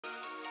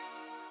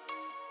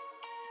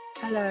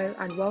Hello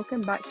and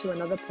welcome back to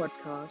another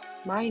podcast.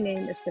 My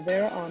name is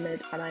Sawera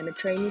Ahmed and I'm a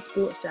trainee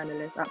sports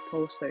journalist at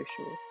Pulse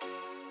Social.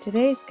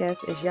 Today's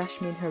guest is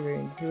Yashmin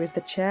Harun, who is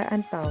the chair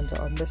and founder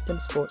of Muslim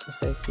Sports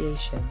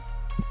Association.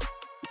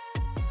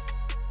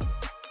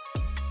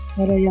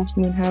 Hello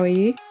Yashmin, how are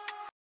you?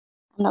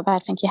 I'm not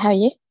bad, thank you. How are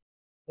you?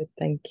 Good,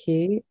 thank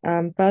you.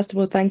 First of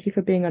all, thank you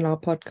for being on our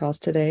podcast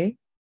today.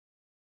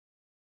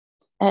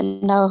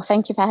 No,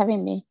 thank you for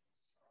having me.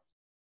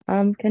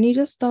 Can you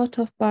just start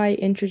off by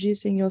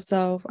introducing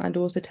yourself and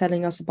also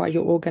telling us about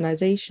your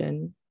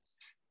organization?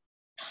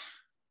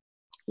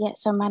 Yeah,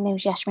 so my name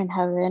is Yashmin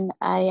Harun.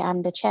 I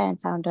am the chair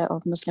and founder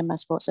of Muslim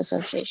Sports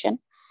Association.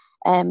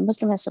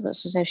 Muslim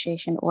Sports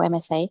Association, or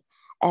MSA,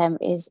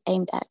 is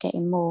aimed at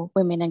getting more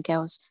women and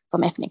girls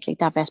from ethnically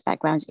diverse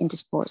backgrounds into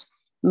sports,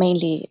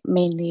 mainly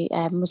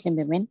Muslim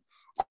women.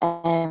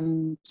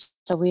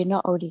 So we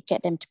not only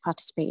get them to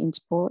participate in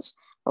sports,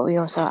 but we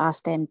also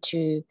ask them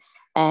to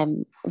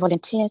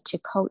volunteer, to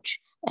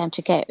coach,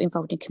 to get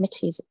involved in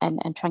committees and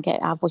try and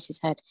get our voices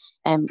heard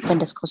when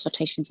there's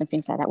consultations and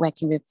things like that,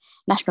 working with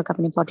national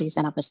governing bodies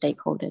and other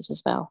stakeholders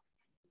as well.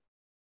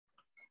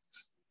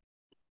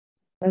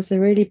 That's a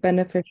really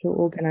beneficial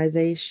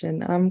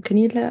organization. Can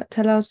you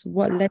tell us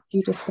what led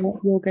you to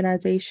start the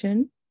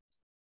organization?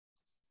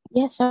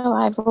 Yeah, so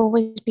I've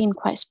always been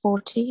quite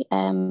sporty.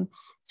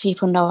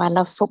 People know I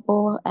love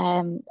football,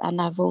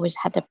 and I've always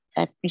had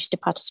used to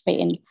participate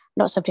in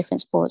lots of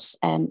different sports.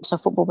 So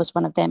football was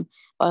one of them,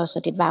 but I also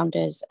did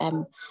rounders,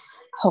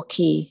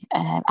 hockey,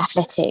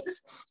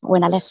 athletics.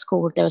 When I left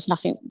school, there was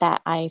nothing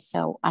that I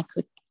felt I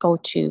could go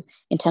to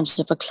in terms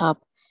of a club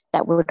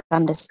that would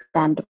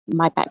understand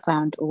my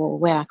background or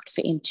where I could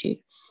fit into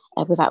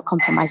without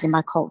compromising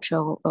my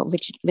cultural or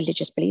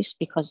religious beliefs,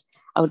 because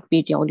I would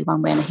be the only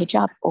one wearing a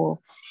hijab, or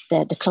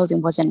the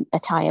clothing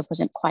attire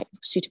wasn't quite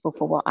suitable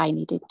for what I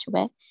needed to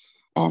wear.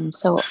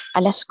 So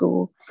I left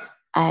school,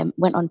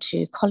 went on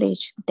to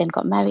college, then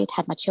got married,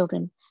 had my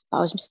children, but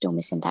I was still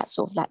missing that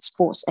sort of that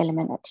sports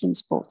element, that team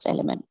sports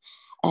element.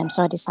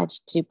 So I decided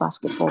to do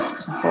basketball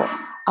because I thought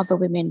other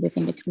women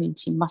within the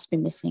community must be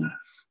missing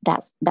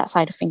that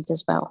side of things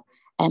as well.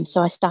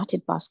 So I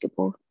started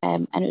basketball,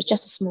 and it was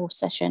just a small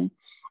session.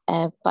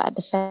 But at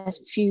the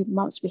first few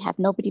months, we had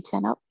nobody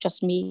turn up,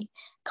 just me,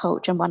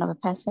 coach, and one other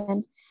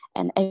person.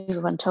 And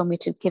everyone told me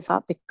to give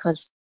up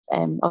because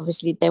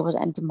obviously there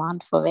wasn't any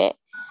demand for it.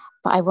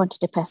 But I wanted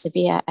to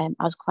persevere. I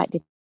was quite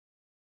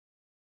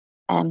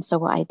so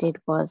what I did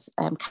was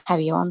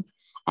carry on.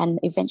 And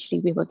eventually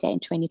we were getting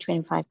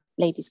 20-25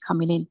 ladies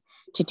coming in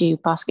to do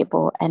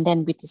basketball. And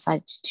then we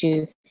decided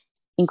to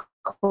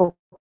incorporate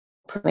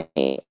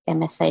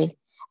MSA,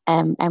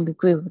 and we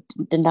grew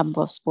the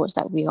number of sports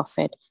that we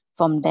offered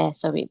from there.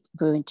 So it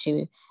grew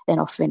into then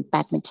offering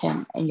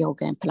badminton and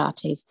yoga and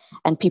Pilates.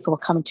 And people were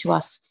coming to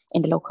us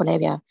in the local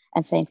area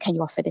and saying, can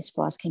you offer this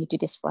for us? Can you do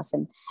this for us?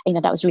 And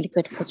that was really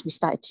good because we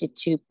started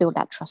to build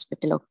that trust with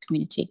the local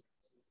community.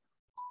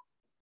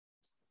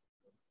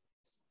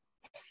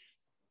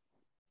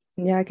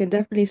 Yeah, I can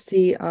definitely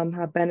see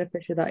how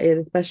beneficial that is,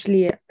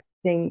 especially I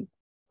think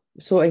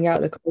sorting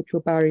out the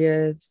cultural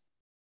barriers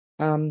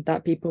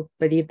that people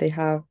believe they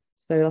have.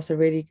 So that's a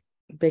really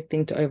big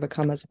thing to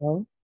overcome as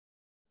well.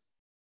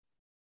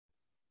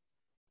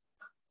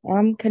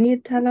 Can you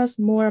tell us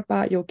more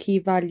about your key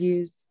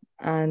values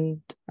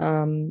and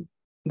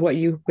what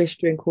you wish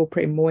to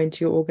incorporate more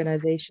into your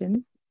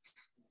organization?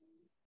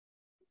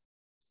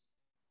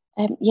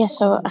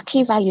 So our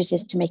key values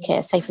is to make it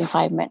a safe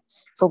environment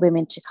for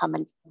women to come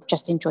and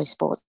just enjoy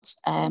sports.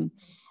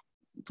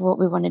 What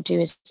we want to do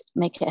is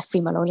make it a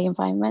female-only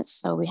environment.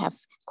 So we have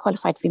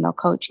qualified female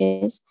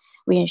coaches.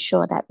 We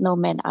ensure that no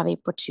men are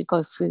able to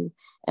go through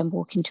and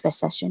walk into a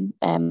session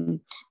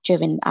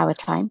during our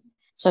time.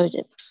 So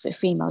the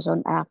females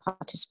and our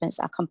participants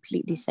are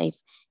completely safe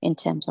in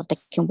terms of they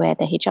can wear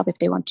their hijab if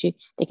they want to,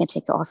 they can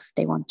take it off if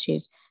they want to.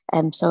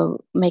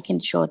 So making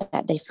sure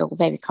that they feel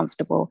very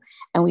comfortable,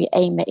 and we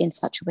aim it in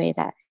such a way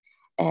that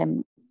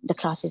the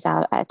classes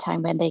are at a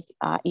time when they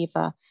are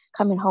either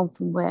coming home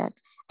from work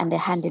and they're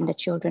handing the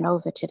children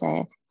over to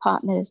their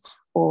partners,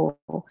 or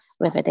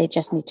whether they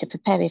just need to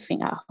prepare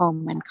everything at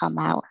home and come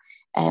out.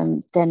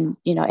 Then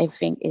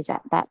everything is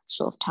at that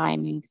sort of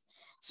timing.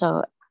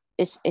 So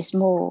it's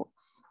more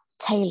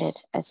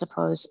tailored, I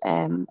suppose,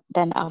 than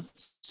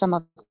some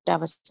of the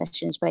other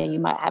sessions where you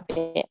might have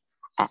it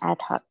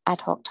at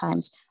ad hoc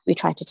times. We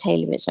try to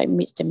tailor it so it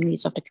meets the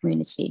needs of the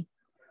community.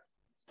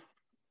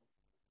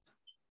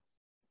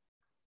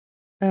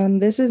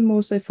 This is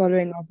more so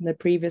following on from the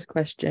previous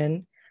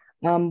question.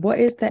 What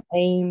is the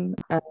aim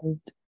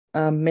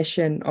and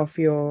mission of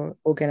your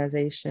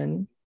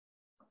organization?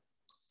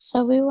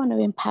 So we want to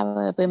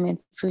empower women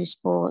through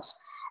sports,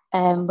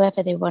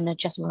 whether they want to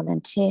just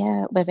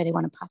volunteer, whether they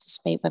want to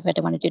participate, whether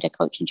they want to do their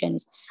coaching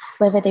journeys,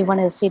 whether they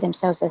want to see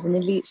themselves as an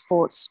elite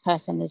sports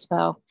person as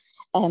well.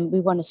 We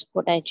want to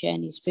support their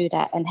journeys through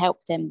that and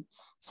help them,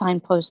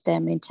 signpost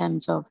them in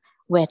terms of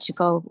where to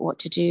go, what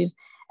to do.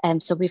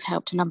 So we've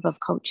helped a number of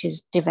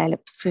coaches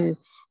develop through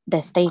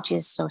their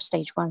stages, so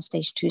stage 1,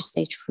 stage 2,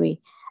 stage 3,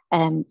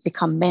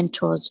 become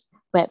mentors,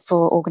 work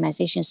for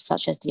organisations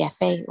such as the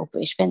FA or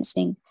British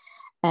Fencing.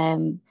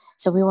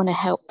 So we want to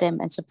help them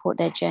and support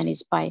their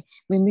journeys by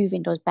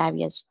removing those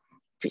barriers,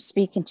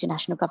 speaking to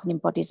national governing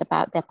bodies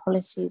about their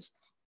policies,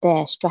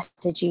 their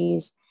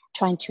strategies,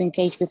 trying to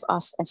engage with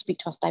us and speak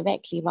to us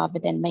directly rather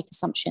than make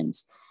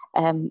assumptions,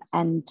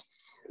 and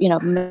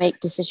make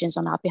decisions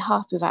on our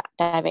behalf without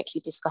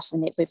directly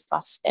discussing it with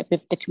us,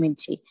 with the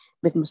community,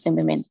 with Muslim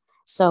women.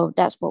 So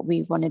that's what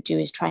we want to do,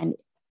 is try and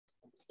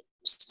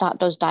start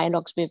those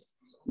dialogues with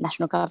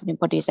national governing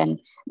bodies, and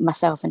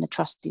myself and the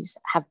trustees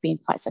have been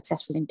quite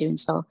successful in doing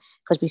so,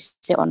 because we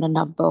sit on a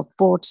number of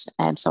boards.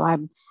 So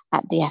I'm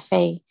at the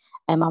FA,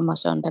 I'm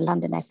also on the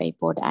London FA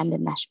board and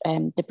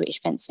the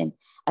British Fencing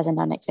as a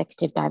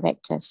non-executive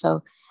director.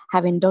 So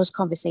having those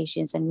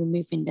conversations and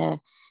removing the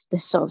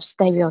sort of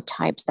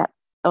stereotypes that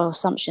or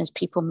assumptions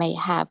people may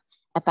have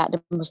about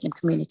the Muslim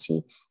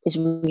community is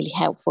really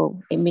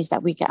helpful. It means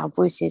that we get our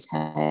voices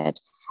heard,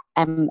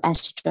 and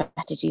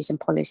strategies and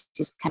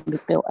policies can be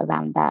built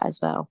around that as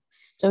well.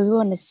 So we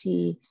want to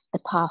see the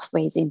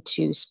pathways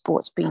into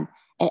sports being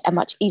a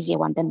much easier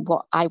one than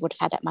what I would have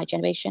had at my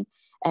generation.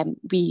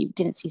 We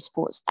didn't see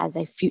sports as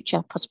a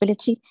future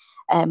possibility.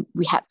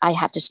 I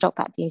had to stop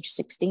at the age of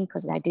 16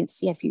 because I didn't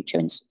see a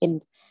future in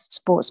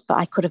sports, but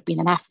I could have been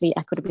an athlete,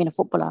 I could have been a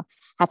footballer,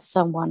 had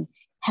someone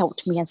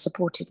helped me and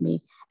supported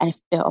me, and if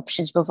the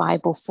options were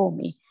viable for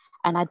me.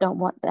 And I don't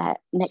want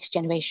that next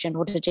generation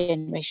or the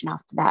generation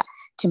after that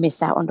to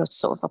miss out on those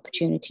sort of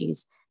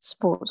opportunities.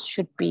 Sports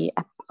should be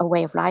a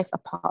way of life, a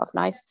part of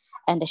life,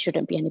 and there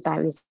shouldn't be any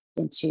barriers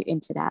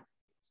into that.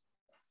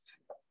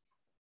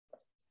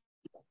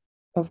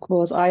 Of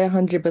course, I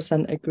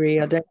 100%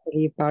 agree. I don't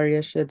believe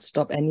barriers should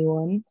stop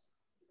anyone.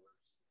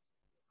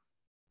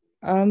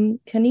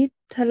 Can you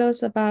tell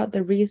us about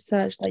the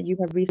research that you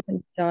have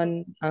recently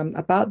done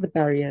about the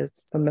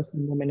barriers for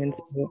Muslim women in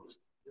sports?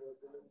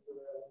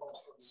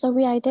 So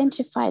we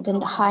identified a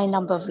high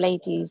number of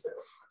ladies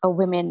or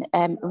women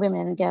and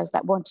girls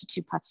that wanted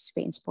to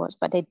participate in sports,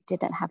 but they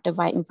didn't have the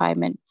right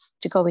environment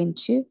to go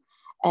into.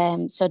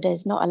 So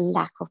there's not a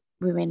lack of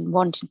women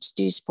wanting to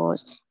do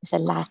sports, it's a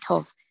lack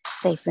of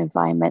safe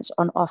environments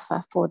on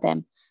offer for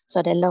them.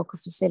 So the local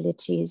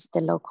facilities,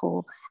 the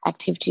local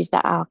activities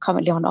that are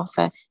currently on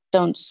offer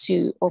don't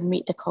suit or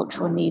meet the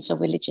cultural needs or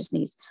religious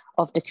needs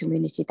of the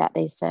community that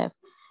they serve.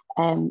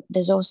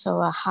 There's also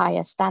a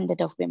higher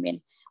standard of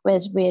women,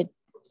 whereas we're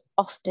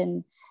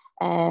often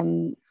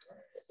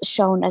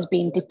shown as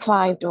being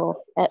deprived or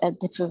a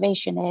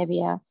deprivation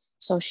area,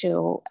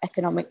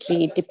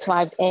 socio-economically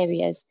deprived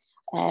areas,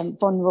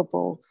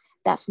 vulnerable.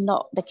 That's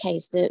not the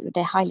case.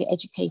 They're highly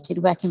educated,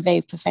 working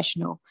very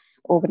professional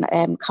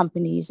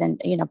companies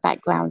and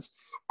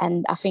backgrounds.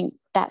 And I think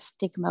that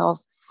stigma of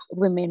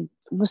women,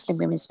 Muslim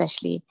women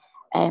especially,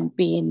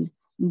 being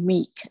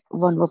meek,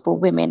 vulnerable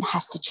women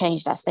has to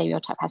change. That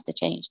stereotype has to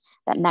change.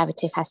 That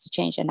narrative has to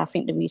change. And I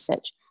think the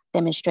research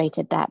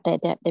demonstrated that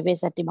there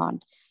is a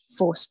demand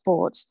for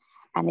sports,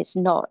 and it's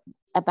not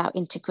about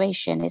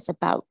integration. It's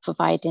about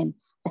providing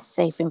a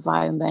safe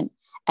environment.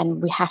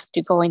 And we have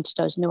to go into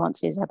those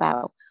nuances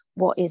about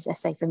what is a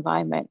safe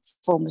environment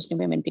for Muslim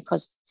women,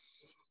 because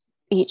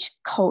each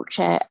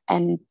culture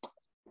and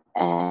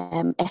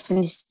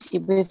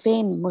ethnicity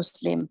within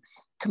Muslim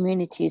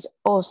communities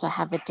also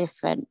have a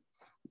different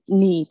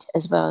need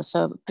as well.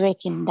 So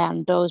breaking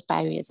down those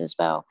barriers as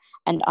well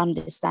and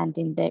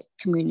understanding the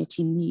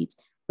community needs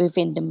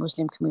within the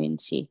Muslim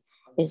community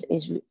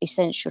is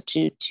essential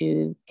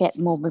to get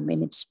more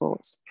women into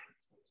sports.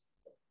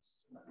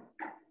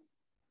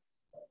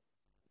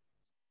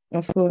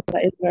 Of course,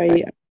 that is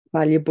very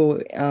valuable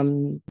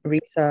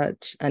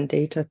research and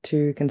data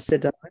to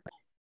consider.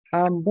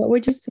 What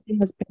would you say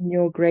has been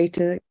your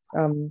greatest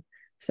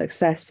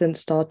success since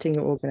starting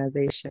your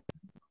organization?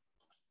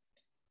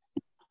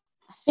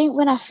 I think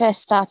when I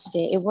first started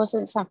it, it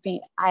wasn't something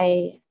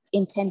I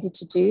intended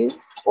to do.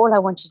 All I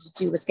wanted to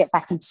do was get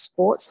back into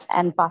sports,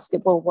 and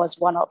basketball was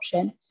one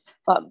option.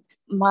 But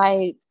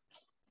my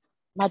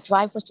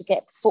drive was to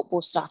get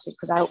football started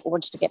because I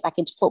wanted to get back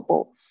into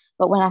football.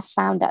 But when I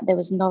found that there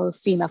was no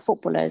female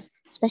footballers,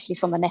 especially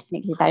from an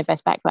ethnically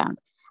diverse background,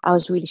 I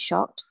was really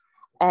shocked.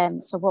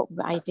 So what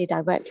I did,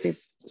 I worked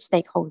with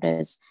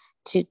stakeholders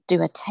to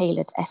do a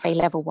tailored FA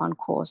Level 1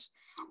 course.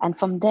 And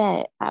from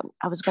there,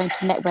 I was going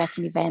to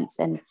networking events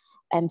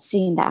and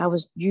seeing that I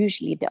was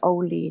usually the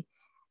only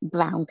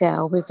brown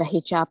girl with a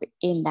hijab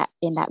in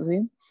that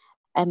room.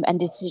 And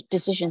the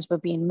decisions were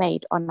being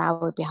made on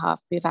our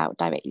behalf without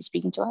directly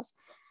speaking to us.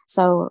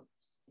 So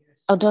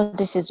although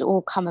this has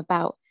all come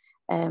about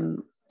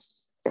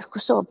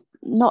sort of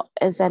not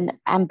as an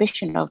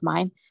ambition of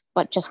mine,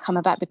 but just come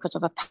about because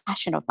of a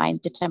passion of mine,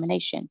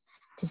 determination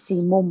to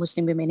see more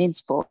Muslim women in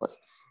sports.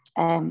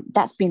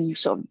 That's been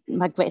sort of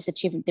my greatest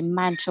achievement, the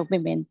mantle of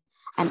women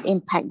and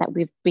impact that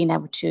we've been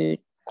able to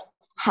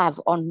have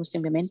on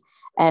Muslim women.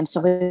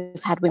 So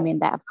we've had women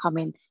that have come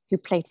in who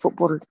played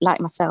football like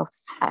myself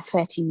at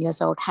 13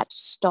 years old, had to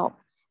stop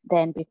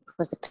then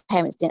because the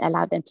parents didn't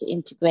allow them to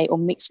integrate or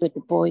mix with the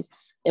boys.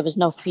 There was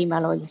no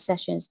female only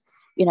sessions.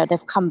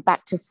 they've come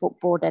back to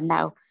football. They're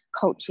now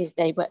coaches.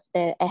 They're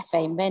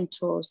FA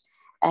mentors.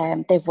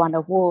 They've won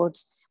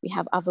awards. We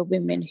have other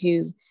women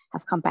who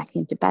have come back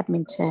into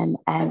badminton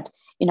and,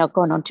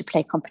 gone on to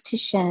play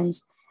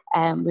competitions.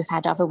 We've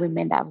had other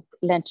women that have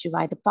learned to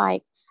ride a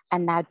bike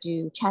and now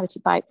do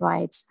charity bike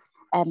rides,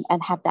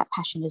 and have that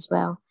passion as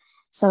well.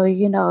 So,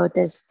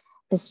 there's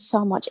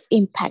so much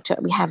impact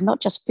that we have,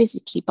 not just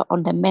physically, but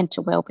on their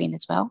mental well-being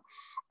as well.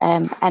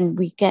 And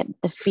we get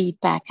the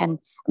feedback and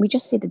we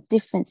just see the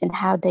difference in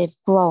how they've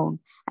grown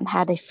and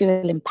how they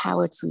feel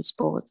empowered through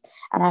sports.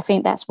 And I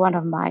think that's one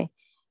of my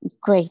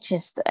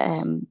greatest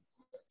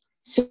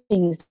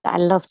things that I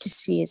love to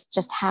see, is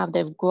just how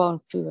they've grown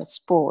through a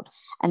sport.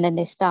 And then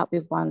they start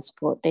with one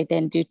sport, they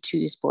then do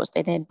two sports,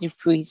 they then do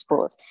three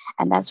sports.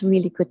 And that's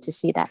really good to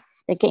see that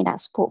they're getting that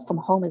support from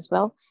home as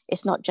well.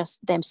 It's not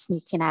just them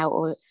sneaking out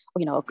or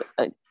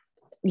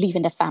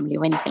leaving the family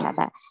or anything like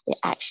that. They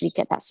actually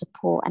get that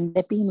support and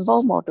they're being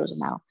role models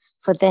now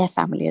for their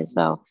family as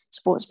well.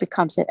 Sports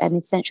becomes an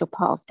essential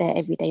part of their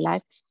everyday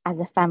life as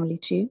a family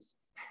too.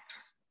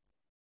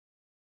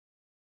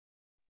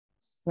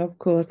 Of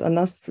course, and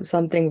that's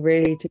something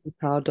really to be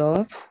proud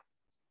of.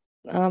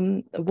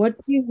 What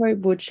do you hope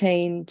will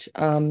change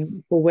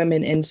for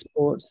women in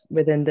sports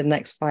within the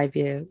next 5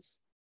 years?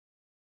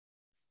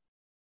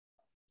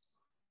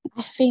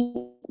 I think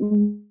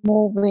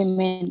more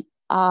women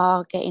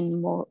are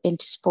getting more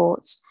into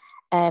sports,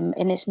 and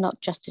it's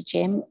not just a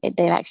gym.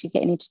 They're actually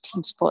getting into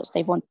team sports.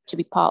 They want to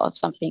be part of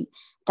something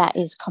that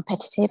is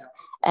competitive.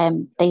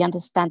 They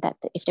understand that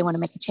if they want to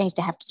make a change,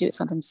 they have to do it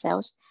for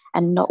themselves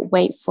and not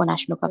wait for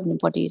national governing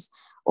bodies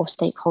or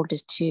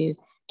stakeholders to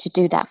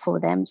do that for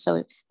them.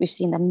 So we've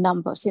seen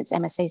since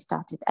MSA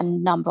started, a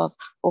number of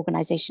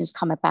organizations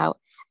come about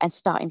and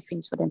starting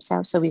things for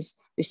themselves. So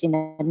we've seen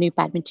a new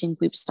badminton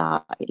group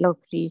start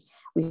locally.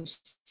 We've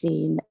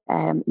seen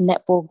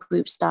netball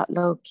groups start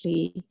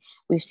locally.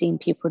 We've seen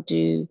people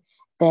do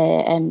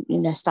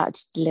start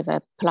to deliver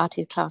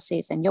Pilates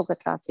classes and yoga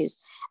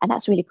classes. And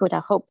that's really good. I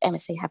hope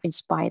MSA have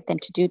inspired them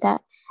to do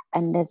that.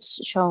 And they've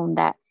shown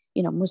that,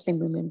 Muslim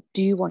women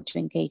do want to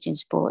engage in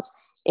sports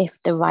if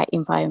the right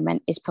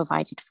environment is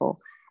provided for.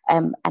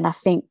 And I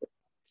think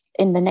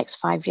in the next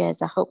 5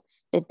 years, I hope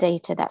the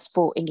data that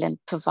Sport England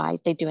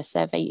provide, they do a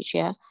survey each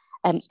year,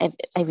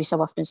 every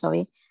so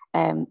often,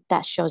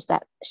 that shows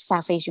that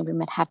South Asian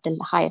women have the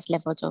highest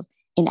levels of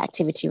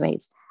inactivity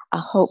rates. I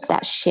hope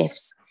that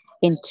shifts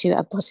into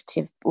a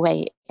positive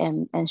way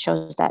and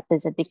shows that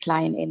there's a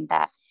decline in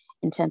that,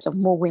 in terms of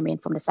more women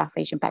from the South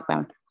Asian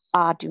background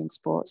are doing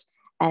sports.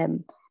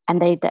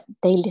 And they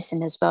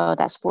listen as well,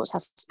 that sports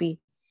has to be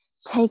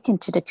taken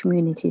to the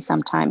community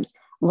sometimes,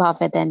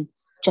 rather than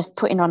just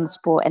putting on the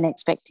sport and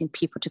expecting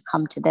people to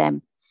come to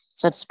them.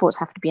 So the sports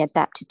have to be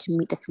adapted to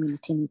meet the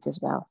community needs as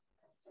well.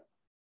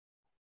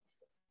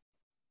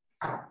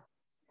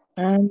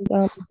 And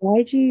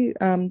why do you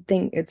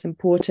think it's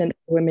important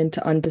for women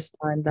to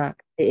understand that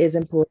it is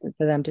important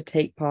for them to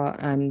take part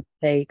and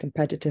play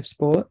competitive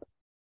sport?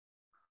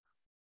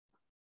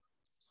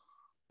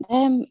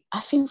 I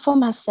think for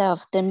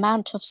myself, the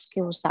amount of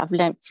skills that I've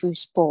learned through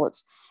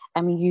sports,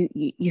 I mean,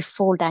 you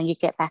fall down, you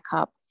get back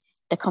up,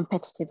 the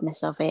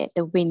competitiveness of it,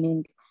 the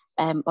winning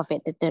of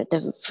it,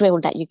 the thrill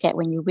that you get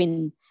when you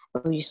win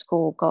or you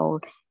score a goal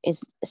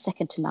is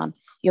second to none.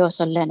 You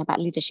also learn about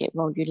leadership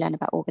role, you learn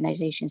about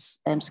organization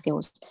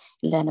skills,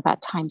 you learn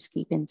about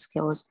timekeeping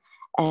skills,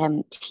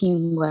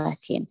 team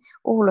working.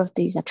 All of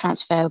these are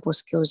transferable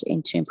skills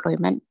into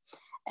employment.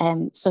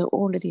 So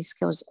all of these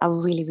skills are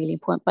really, really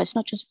important, but it's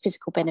not just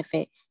physical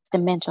benefit, it's the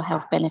mental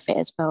health benefit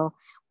as well.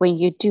 When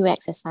you do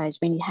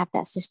exercise, when you have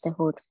that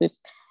sisterhood with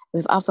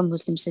other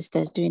Muslim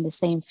sisters doing the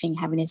same thing,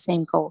 having the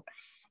same goal,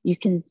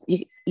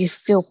 you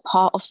feel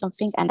part of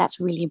something, and that's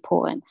really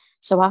important.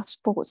 So our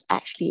sports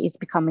actually is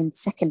becoming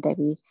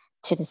secondary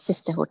to the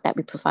sisterhood that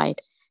we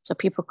provide. So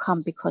people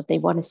come because they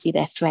want to see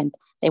their friend,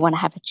 they want to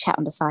have a chat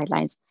on the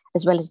sidelines,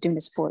 as well as doing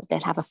the sports.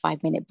 They'll have a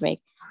 5-minute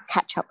break,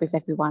 catch up with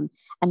everyone,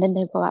 and then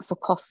they'll go out for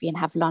coffee and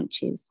have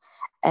lunches.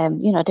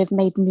 They've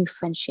made new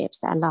friendships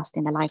that are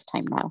lasting a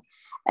lifetime now.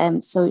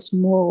 So it's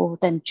more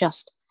than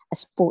just a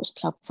sports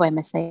club for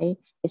MSA.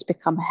 It's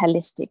become a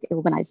holistic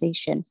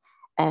organization,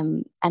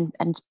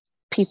 and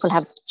people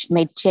have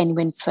made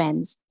genuine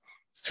friends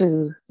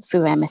through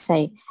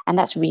MSA, and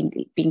that's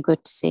really been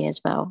good to see as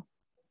well.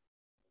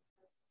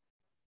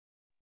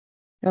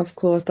 Of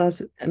course,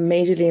 that's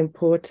majorly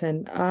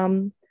important.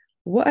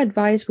 What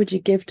advice would you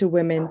give to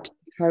women to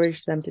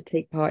encourage them to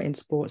take part in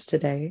sports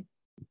today?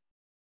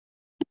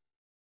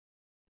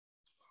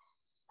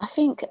 I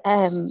think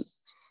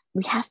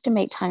we have to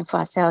make time for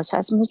ourselves. So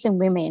as Muslim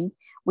women,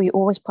 we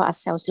always put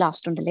ourselves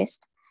last on the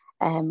list.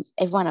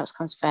 Everyone else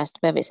comes first,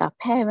 whether it's our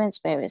parents,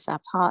 whether it's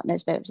our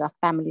partners, whether it's our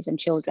families and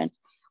children.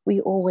 We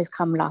always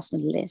come last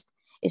on the list.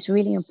 It's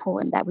really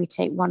important that we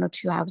take 1 or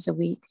 2 hours a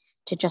week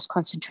to just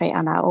concentrate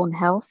on our own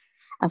health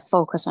and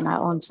focus on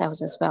our own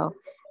selves as well.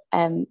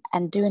 And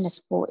doing a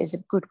sport is a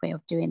good way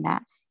of doing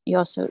that.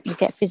 You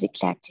get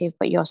physically active,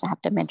 but you also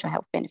have the mental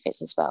health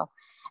benefits as well.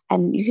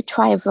 and you could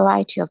try a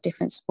variety of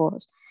different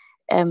sports.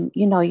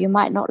 You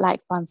might not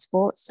like one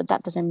sport, so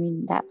that doesn't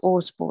mean that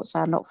all sports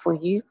are not for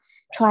you.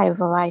 Try a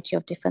variety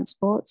of different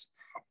sports,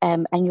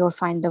 and you'll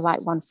find the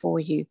right one for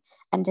you,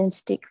 and then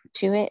stick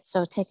to it.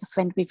 So take a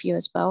friend with you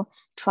as well,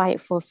 try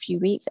it for a few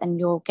weeks, and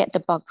you'll get the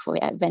bug for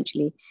it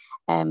eventually.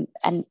 And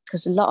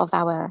because a lot of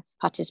our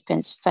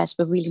participants first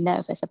were really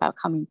nervous about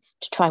coming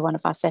to try one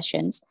of our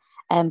sessions,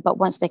 but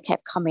once they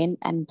kept coming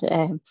and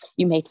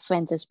you made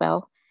friends as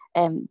well,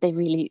 they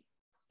really,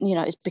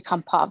 it's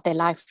become part of their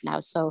life now.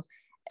 So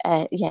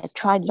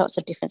try lots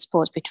of different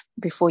sports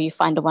before you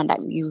find the one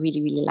that you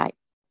really, really like.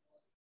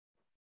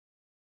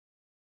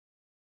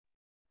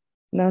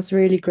 That's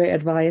really great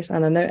advice,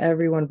 and I know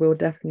everyone will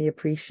definitely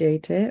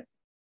appreciate it.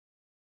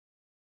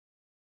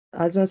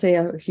 I just want to say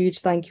a huge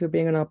thank you for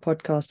being on our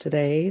podcast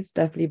today. It's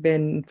definitely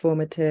been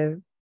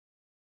informative.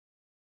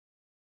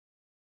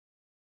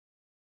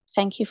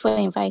 Thank you for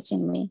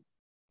inviting me.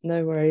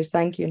 No worries.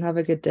 Thank you, and have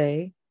a good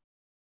day.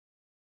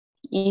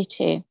 You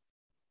too.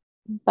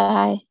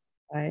 Bye.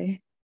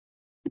 Bye.